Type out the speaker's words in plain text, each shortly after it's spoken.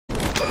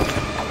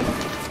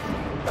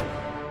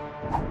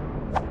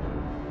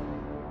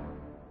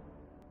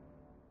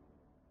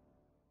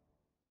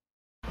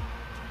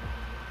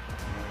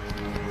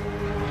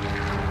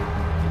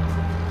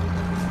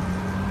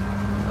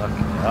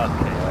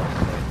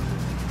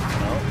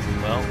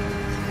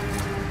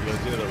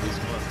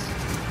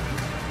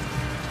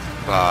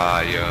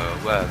Buy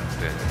a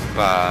weapon,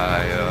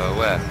 buy a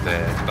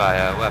weapon, buy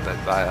a weapon,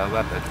 buy a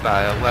weapon,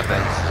 buy a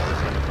weapon.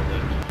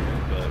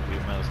 But we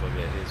might as well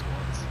get his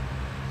ones.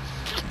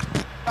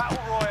 Battle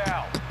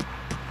Royale.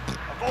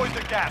 Avoid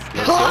the gas.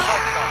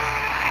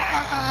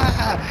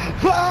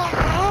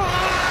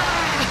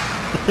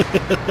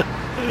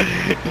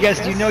 You guys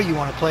do know you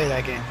want to play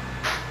that game.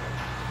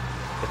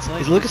 It's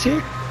like Is Lucas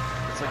here?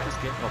 It's like this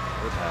game called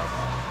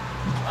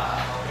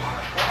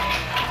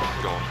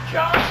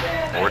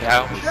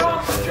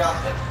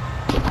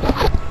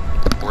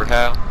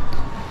Mordhau?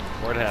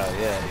 Mordhau,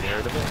 yeah, you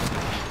heard of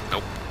it?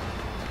 Nope.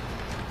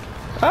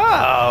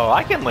 Oh,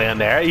 I can land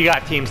there. You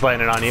got teams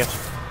landing on you.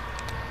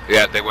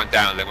 Yeah, they went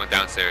down. They went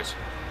downstairs.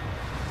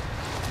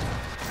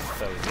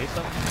 So we need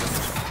them?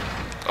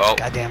 Oh.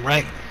 Goddamn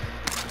right.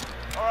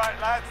 Alright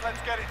lads, let's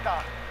get it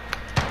done.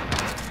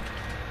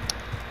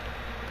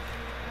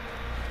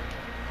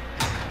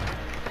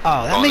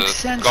 Oh, that Oh, makes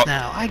sense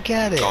now. I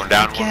get it. Going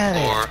down I get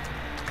one floor. it.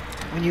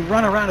 When you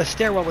run around a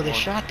stairwell with a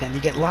shotgun, you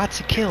get lots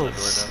of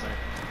kills.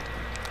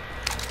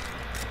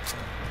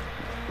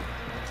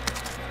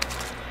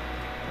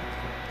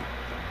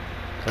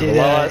 Door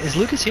down there. Is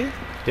Lucas here?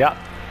 Yeah.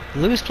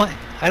 Lucas playing?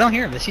 I don't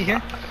hear him. Is he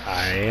here?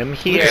 I am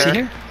Lucas, is he here.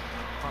 here?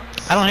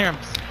 I don't hear him.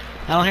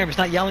 I don't hear him. He's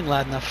not yelling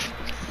loud enough.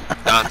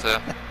 Dante,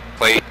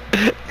 plate.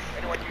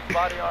 Anyone use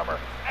body armor?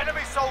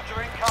 Enemy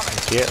soldier incoming.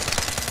 Yeah.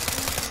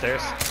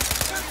 Stairs.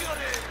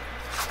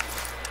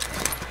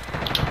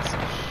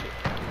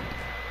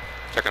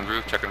 Checking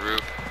roof, checking roof.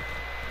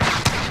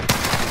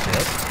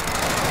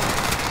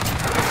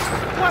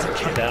 What?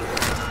 Get down.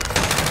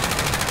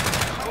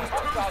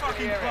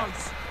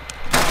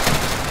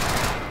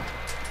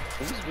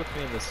 Who's with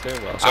me in the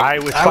stairwell? I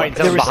was fighting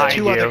There someone was behind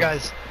two you. other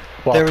guys.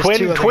 Well, There was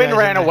two other Quinn guys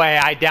ran in there. away.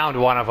 I downed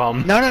one of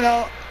them.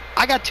 No.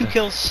 I got 2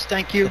 kills.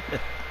 Thank you.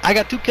 I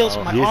got 2 kills.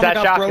 My Use armor that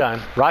got shotgun.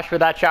 broke. Rush with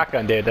that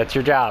shotgun, dude. That's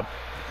your job.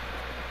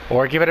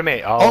 Or give it to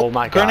me. Oh,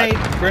 my grenade,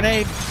 god.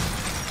 grenade.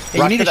 Hey,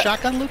 you Rush need to a that-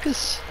 shotgun,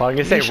 Lucas? Well, I'm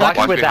gonna You say need a rush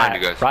shotgun? with Watch behind you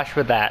that. guys. Rush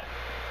with that.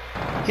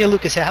 Here,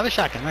 Lucas. Have a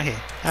shotgun right here.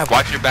 Have one.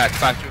 Watch your back.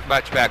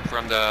 Watch your back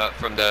from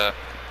the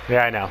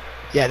Yeah, I know.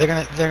 Yeah, they're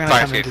gonna fire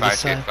come escape. into Fire this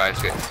escape. side. Fire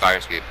escape. Fire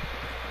escape.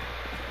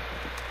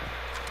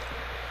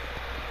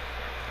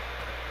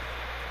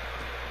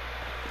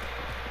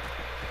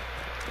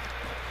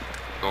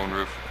 Going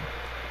roof.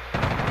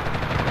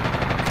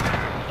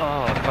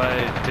 Oh, if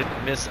I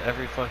didn't miss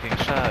every fucking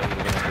shot, we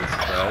would have been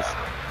surprised.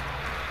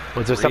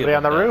 Was there 3 somebody of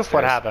on the them roof?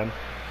 What downstairs. happened?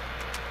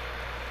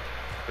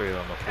 3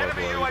 on the floor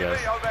Enemy below you guys.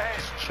 UAV overhead.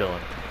 Just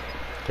chilling.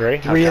 3?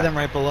 3 Okay. of them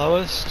right below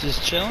us,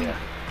 just chilling. Yeah.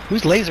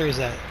 Whose laser is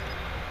that?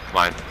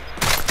 Mine.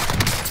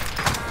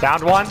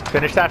 Downed one.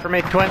 Finish that for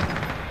me, Twin. Yep,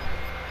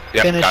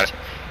 got Finished.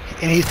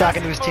 it. And he's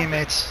talking to his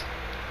teammates.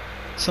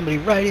 Somebody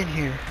right in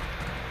here.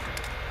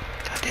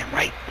 Goddamn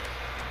right.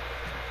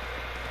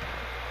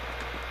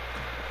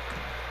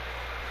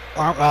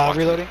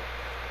 Reloading.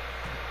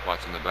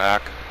 Watching the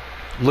back.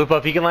 Lupo,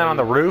 if you can land on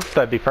the roof,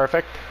 that'd be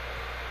perfect.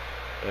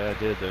 Yeah, I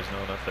did. There's no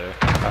one up there.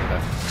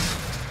 Okay.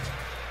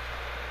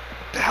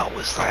 The hell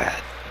was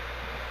that?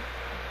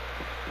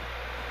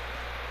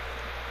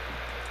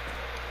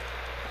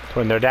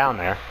 Twin, they're down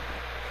there.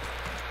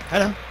 I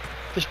know.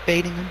 Just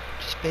baiting him.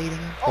 Just baiting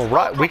him.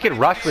 Well, we could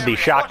rush with these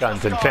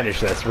shotguns and finish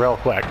this real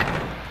quick.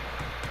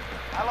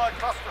 Allied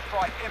cluster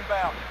strike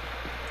inbound.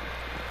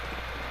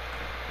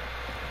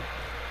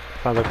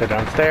 Sounds like they're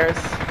downstairs.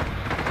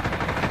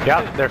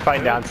 Yep, they're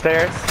fighting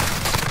downstairs.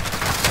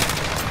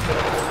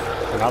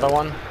 Another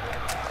one.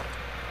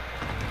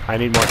 I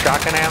need more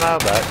shotgun ammo,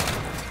 but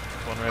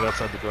One right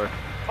outside the door.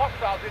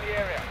 Hostiles in the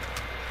area.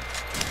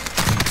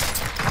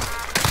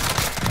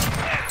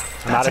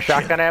 I'm out of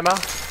shotgun ammo.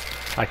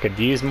 I could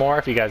use more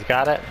if you guys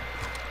got it.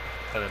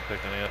 I didn't pick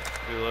any up.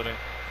 Reloading.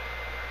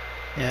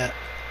 Yeah.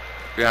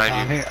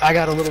 Behind you. Here. I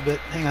got a little bit.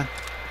 Hang on.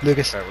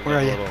 Lucas, Alright, we where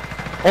are got a you? little.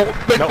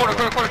 Oh, big Nope. corner.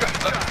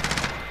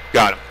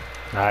 Got him.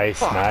 Nice,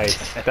 Fuck.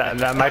 nice.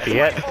 That might be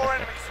it. 4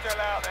 enemies still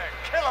out there.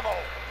 Kill them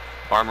all.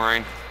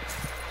 Armoring.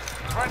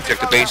 Friendly Check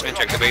the loadout basement.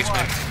 drop Check the on the way.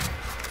 basement.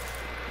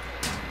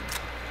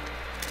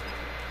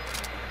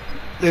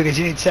 Lucas,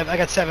 you need 7. I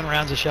got 7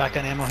 rounds of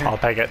shotgun ammo here. I'll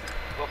take it.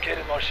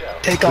 Located my shell.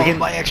 Take all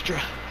my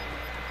extra.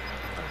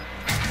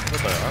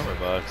 Where's my armor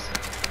box?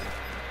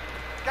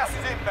 Gas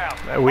is inbound.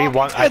 We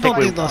won. I Yeah, think don't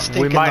need no we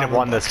stinking might have armor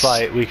won this box.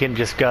 fight. We can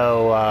just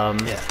go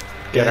Yeah.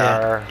 get Yeah,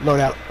 our load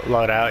out.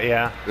 loadout.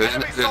 Yeah. There's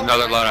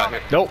another loadout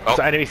here. Nope. Oh, it's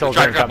enemy they're soldier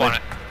trying to jump incoming. on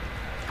it.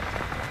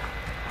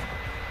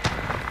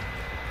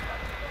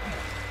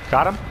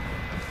 Got him.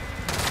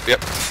 Yep.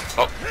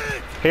 Oh,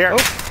 Here.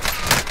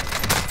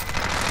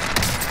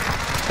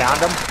 Found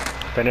him.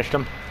 Finished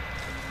him.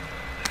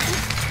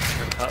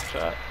 Got a pop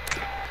shot.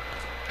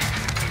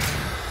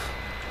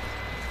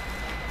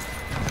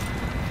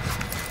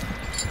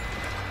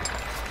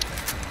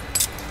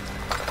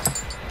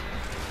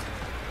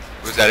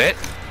 was that it?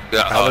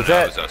 Yeah, That oh, was no,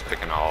 it. I was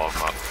picking all of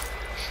them up.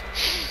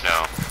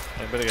 No.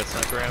 Anybody got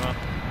sniper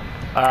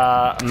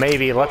ammo?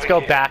 Maybe. Let's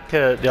go back to.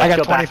 I Let's got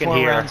go back in 24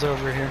 here. rounds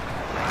over here.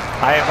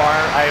 I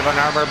have an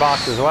armor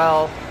box as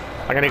well.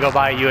 I'm gonna go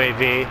buy a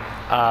UAV.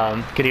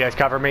 Can you guys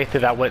cover me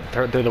through that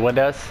through the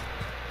windows?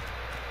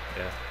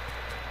 Yeah.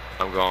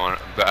 I'm going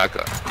back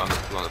on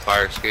the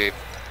fire escape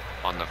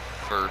on the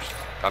first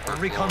upper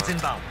Recon's floor.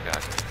 inbound. Gotcha.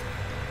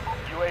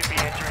 UAV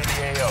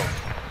entering the AO.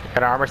 Got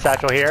an armor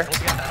satchel here. We'll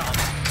get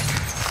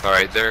that on. All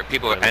right, there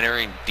people are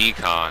entering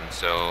decon,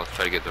 so let's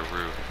try to get the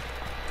roof.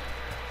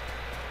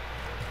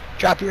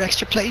 Drop your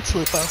extra plates,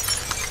 Lupo.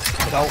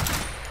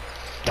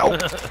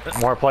 Don't.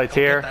 More plates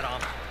here. Get that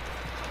on.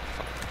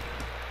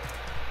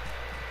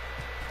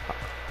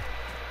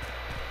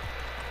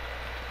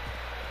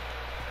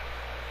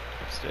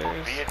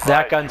 Upstairs.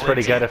 That gun's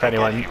pretty good if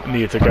anyone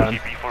needs a gun.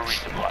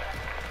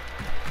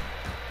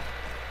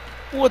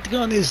 What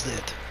gun is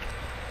that?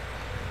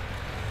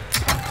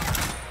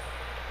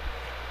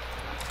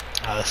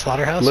 The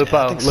slaughterhouse? Yeah, I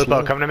Lupo, think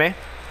Lupo, so. come to me.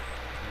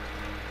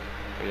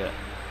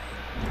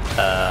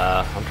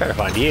 Yeah. I'm trying to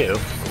find you.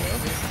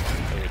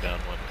 Oh, you're down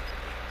one.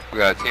 We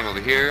got a team over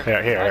here.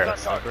 Here.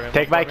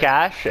 Take my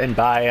cash and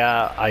buy,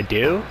 I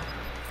do.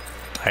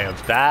 I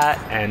have that,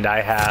 and I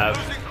have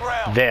Losing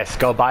ground. this.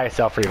 Go buy a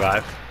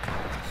self-revive.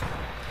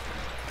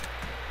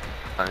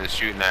 I'm just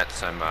shooting at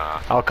some.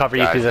 I'll cover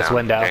you guys through this down.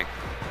 window. Okay.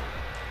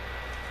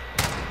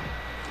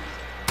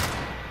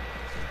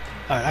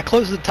 Alright, I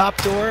closed the top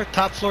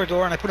floor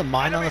door, and I put a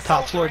mine on the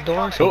top floor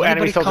door. So Oh, if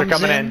enemy anybody soldier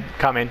comes coming in.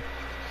 Coming.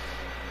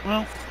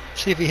 Well,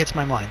 see if he hits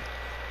my mine.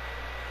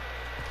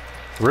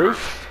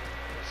 Roof?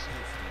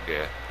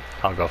 Yeah.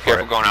 I'll go for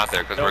Careful it. going out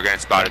there because we're getting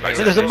spotted by.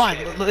 So there's a some- mine.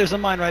 There's a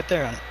mine right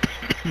there on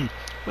it.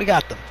 We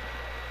got them.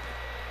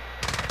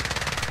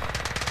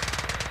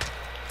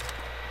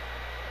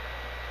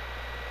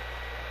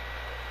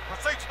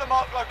 Proceed to the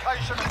marked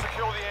location and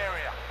secure the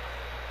area.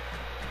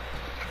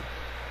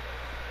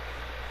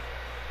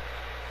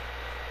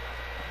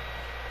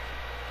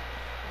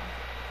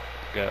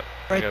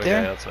 Right got a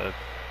there. guy outside.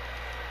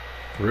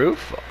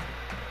 Roof?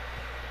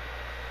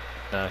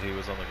 No, he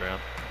was on the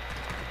ground.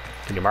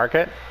 Can you mark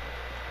it?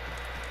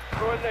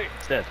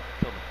 He's dead.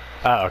 Killed him.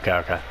 Oh, okay.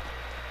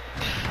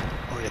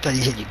 Oh, I thought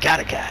you said you got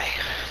a guy.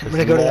 I'm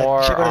There's gonna go to that.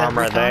 more Should I go to that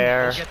armor recon?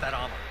 there. Get that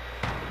armor.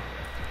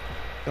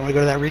 You wanna go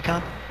to that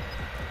recon?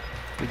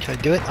 Should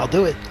I do it? I'll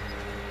do it.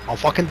 I'll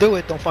fucking do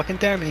it. Don't fucking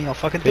dare me. I'll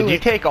fucking do Did you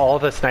it. take all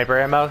the sniper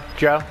ammo,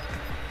 Joe?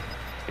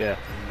 Yeah.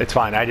 It's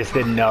fine. I just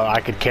didn't know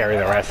I could carry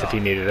the rest if you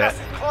needed it. Gas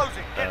is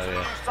closing. Get to the new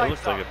Yeah. It safe looks like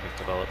zone. it picked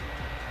develop.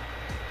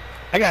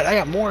 I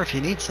got more if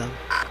you need some.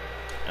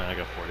 I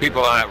got 40.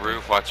 People on that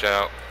roof, watch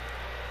out.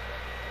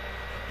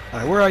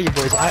 Alright, where are you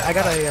boys? I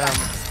got a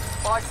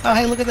Oh,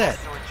 hey, look at that.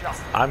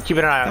 I'm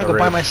keeping an eye I'm on gonna the go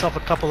buy roof. myself a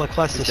couple of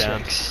cluster He's down.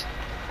 strikes.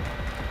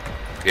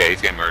 Yeah,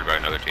 he's getting murdered by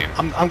another team.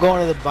 I'm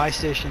going to the buy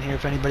station here.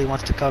 If anybody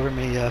wants to cover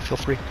me, feel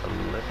free.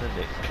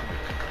 Eliminate.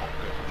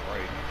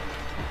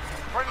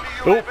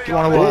 Friendly Oop, UAV you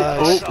wanna,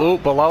 overhead. Ooh,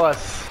 below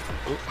us.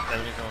 Oop,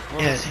 enemy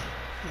coming Yeah, close.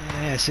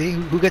 yeah. See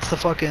who gets the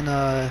fucking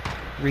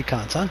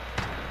recons, huh?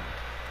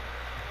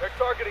 They're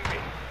targeting me.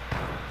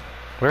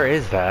 Where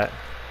is that?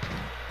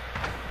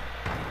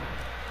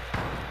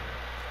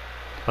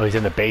 Oh, he's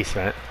in the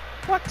basement.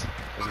 What?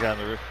 There's a guy on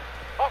the roof.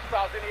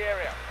 Hostiles in the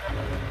area.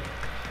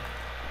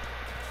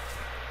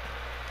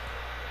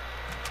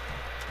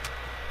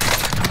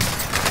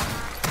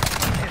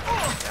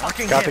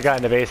 Fucking Got the hit. guy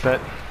in the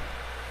basement.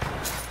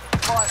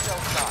 Fire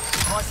sales done.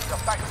 Prices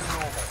are back to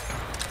normal.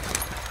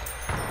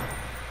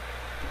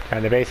 Guy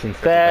in the basement's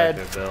Back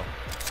there, dead. Bill.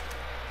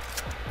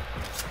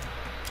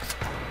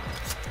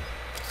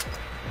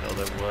 No,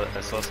 there was.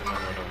 I saw someone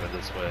run over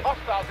this way.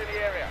 Hostiles in the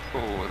area.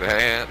 Oh,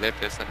 they're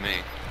pissed at me.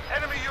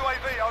 Enemy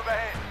UAV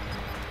overhead.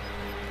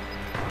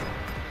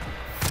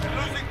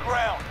 We're losing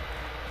ground.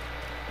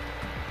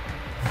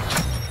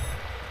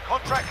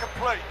 Contract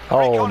complete.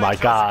 Oh Recon my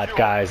intel god, secure.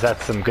 guys,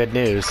 that's some good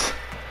news.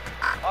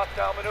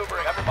 Hostile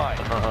maneuvering. Never mind.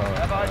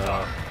 Have eyes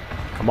on.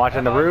 I'm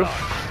watching the roof.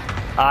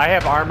 I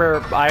have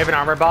armor. I have an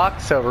armor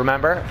box, so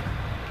remember.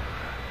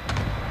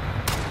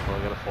 Well,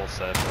 I got a full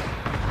set.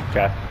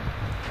 Okay.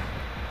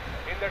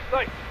 In their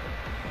sight.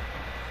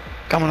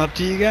 Coming up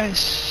to you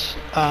guys.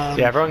 Yeah,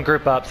 everyone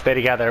group up, stay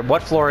together.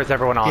 What floor is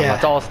everyone on? Yeah.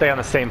 Let's all stay on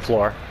the same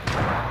floor.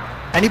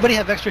 Anybody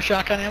have extra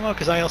shotgun ammo?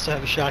 Because I also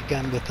have a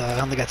shotgun with I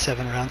only got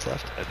 7 rounds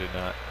left. I do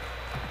not.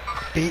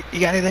 Pete, you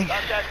got anything?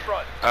 Contact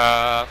front.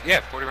 Yeah,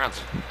 40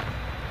 rounds.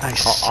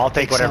 Nice. I'll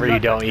take whatever some. you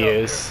don't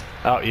use.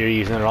 Oh, you're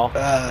using it all?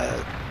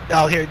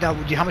 Oh, here. No,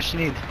 how much do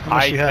you need? How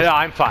much do you have?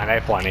 I'm fine. I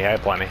have plenty. You're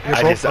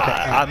I full? just, Okay.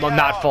 I'm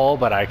not full,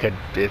 but I could.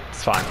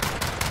 It's fine.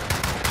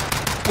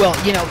 Well,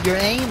 you know, your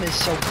aim is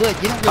so good.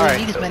 You don't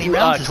really need as many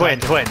rounds as I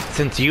do. Twin.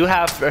 Since you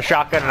have a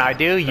shotgun and I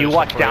do, you There's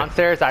watch some for you.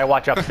 downstairs. I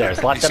watch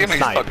upstairs. Let You see them him?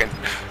 He's snipe. fucking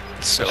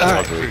so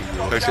Alright. ugly.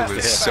 That shit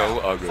was so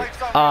ugly. Safe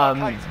zone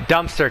relocated.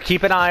 Dumpster,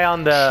 keep an eye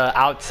on the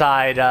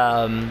outside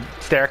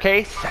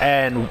staircase,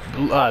 and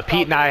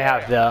Pete and I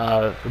have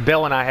the,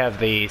 Bill and I have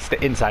the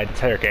inside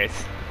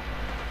staircase.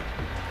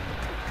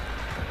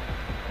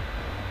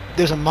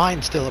 There's a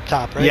mine still up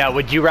top, right? Yeah,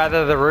 would you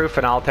rather the roof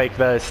and I'll take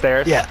the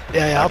stairs? Yeah.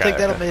 I'll Okay, take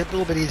that. okay. It'll make it a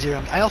little bit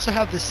easier. I also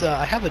have this.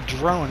 I have a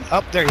drone.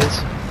 Up there he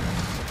is.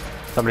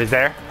 Somebody's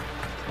there?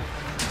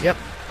 Yep.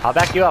 I'll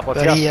back you up. Let's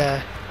But go. he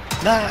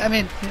No, I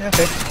mean, yeah,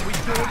 okay.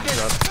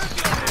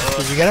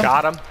 Did you get him?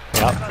 Got him.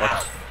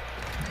 Yep.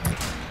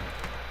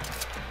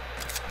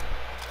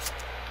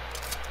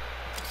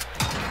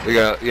 We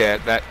got, yeah,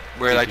 that,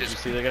 where I Did you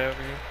just, see the guy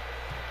over here?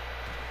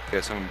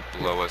 yeah, someone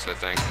below us, I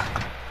think.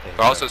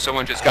 But also,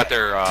 someone just got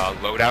their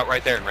loadout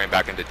right there and ran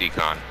back into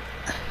decon.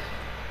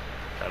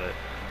 Got it.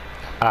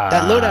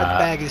 That loadout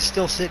bag is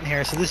still sitting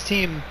here, so this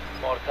team,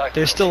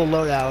 there's still a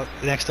loadout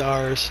next to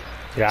ours.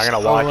 Yeah, I'm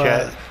gonna watch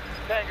it.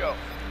 Tango.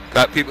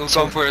 Got people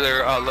going for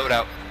their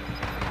loadout.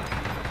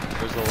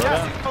 Where's the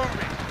Gas loadout? is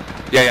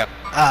moving. Yeah,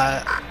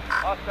 yeah.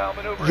 Hostile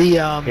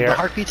maneuvering. The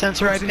heartbeat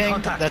sensor I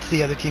pinged, that's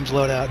the other team's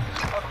loadout.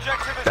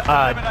 Objective is to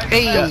eliminate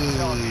Hey, the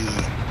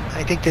target.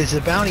 I think there's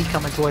a bounty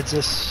coming towards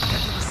us.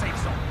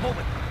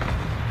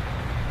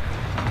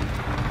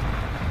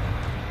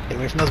 Get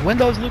away from those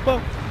windows,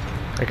 Lupo.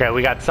 Okay,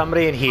 we got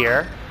somebody in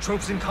here.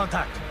 Troops in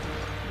contact.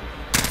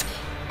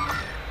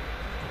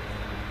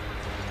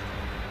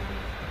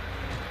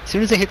 As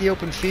soon as they hit the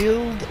open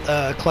field,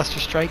 cluster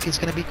strike is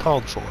going to be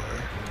called for.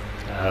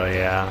 Oh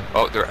yeah.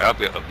 Oh, they're up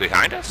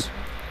behind us?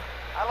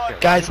 Allied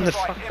Guys in the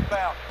strike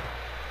inbound.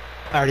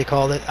 I already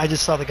called it. I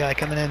just saw the guy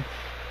coming in.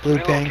 Blue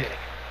ping.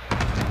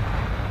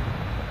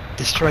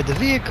 Destroyed the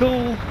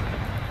vehicle.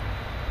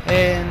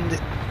 And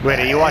Wait,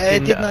 are you I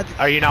watching? did not-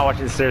 Are you not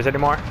watching the stairs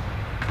anymore?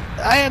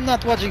 I am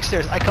not watching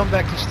stairs. I come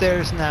back to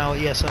stairs now.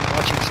 Yes, I'm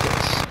watching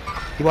stairs.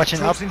 You watching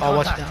up? Troops in I'll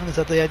watch contact. down. Is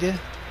that the idea?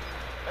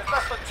 There's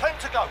less than 10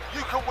 to go.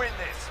 You can win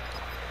this.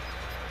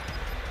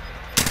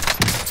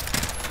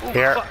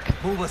 Here.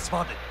 Mover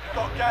spotted. You've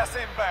got gas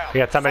inbound. We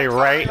got somebody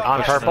right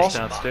on purple. That's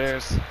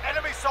downstairs.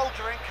 Enemy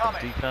soldier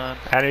incoming. Decon.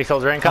 Enemy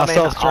soldier incoming.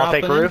 Hostiles I'll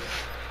take dropping.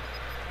 roof.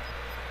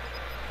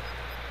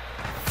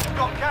 You've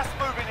got gas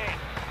moving in.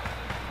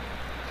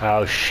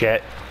 Oh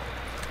shit.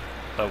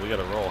 Oh, we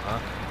gotta roll, huh?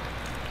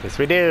 Yes,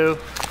 we do.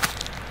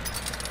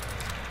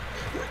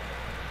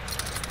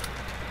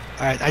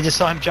 All right, I just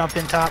saw him jump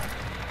in top.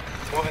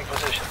 Moving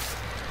position.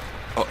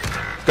 Oh,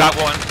 got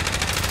one.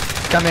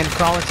 Come in,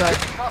 crawl inside.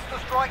 Cluster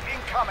strike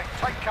incoming.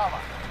 Take cover.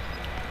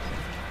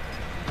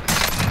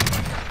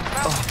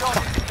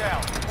 Target is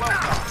down. Well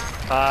done.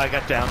 I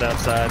got downed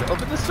outside.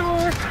 Open the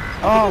door!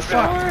 Oh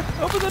fuck!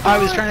 Open the door!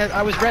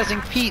 I was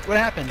rezzing Pete. What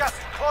happened? Gas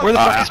is close. Where the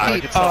fuck I- is I-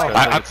 Pete? it's Oh not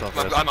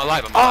good. I'm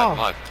alive, I'm alive, Oh. I'm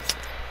alive.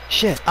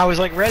 shit! I was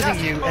like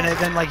rezzing you, and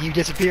then like you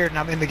disappeared, and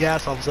I'm in the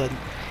gas all of a sudden.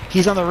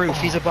 He's on the roof.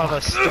 He's above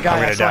us. The guy I'm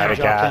I gonna saw die him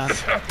to drop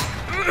gas.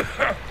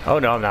 down. Oh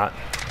no, I'm not.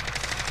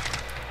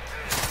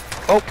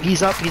 Oh,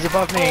 he's up. He's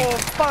above me. Oh,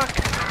 fuck!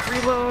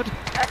 Reload!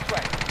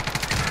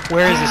 X-ray.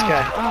 Where is this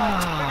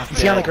guy?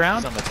 Is he on the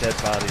ground? He's on the dead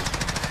bodies.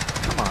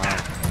 Come on.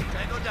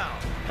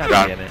 God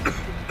Got damn him.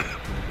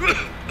 it.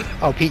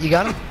 Oh, Pete, you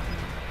got him?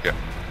 Yeah.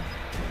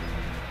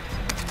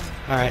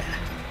 All right.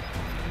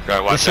 Gotta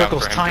The watch out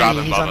circle's for him tiny.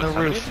 dropping He's above on the us. How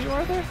many roof. of you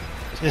are there?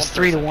 It's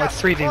 3 to 1. Gas It's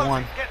is 3v1.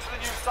 closing. Get to the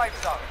new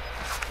safe zone.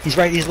 He's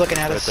right. He's looking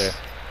at Right us. there.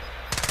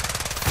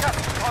 Gas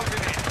is closing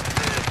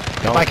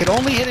in. If I could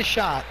only hit a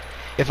shot.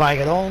 If I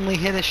could only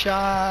hit a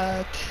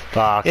shot.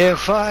 Fuck.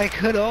 If I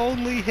could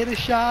only hit a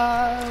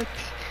shot.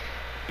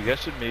 You guys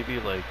should maybe,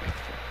 like,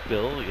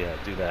 Bill? Yeah,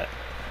 do that.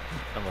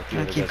 I'm I'm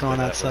gonna keep going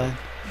outside.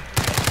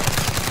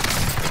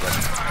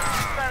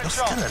 Stand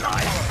sharp.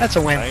 That's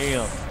a win.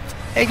 Damn.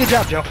 Hey, good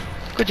job, Joe.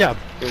 Good job.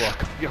 You're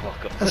welcome. You're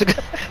welcome. That's a good.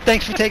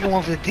 Thanks for taking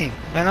one for the team.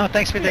 I know.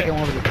 Thanks for taking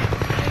one for the team.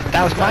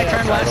 That was my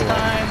turn last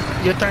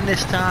time. Your turn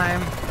this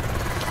time.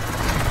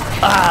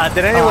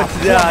 Did anyone?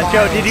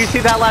 Joe, did you see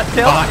that last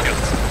kill?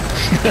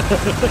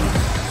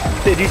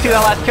 Did you see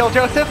that last kill,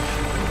 Joseph?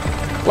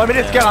 Let me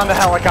just get on the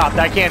helicopter.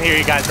 I can't hear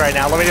you guys right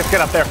now. Let me just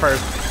get up there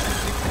first.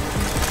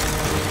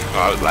 Oh,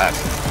 I was last.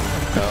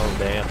 Oh,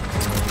 damn.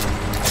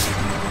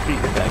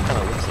 Pete, that kind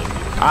of looks like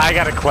you. I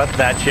gotta clip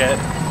that shit.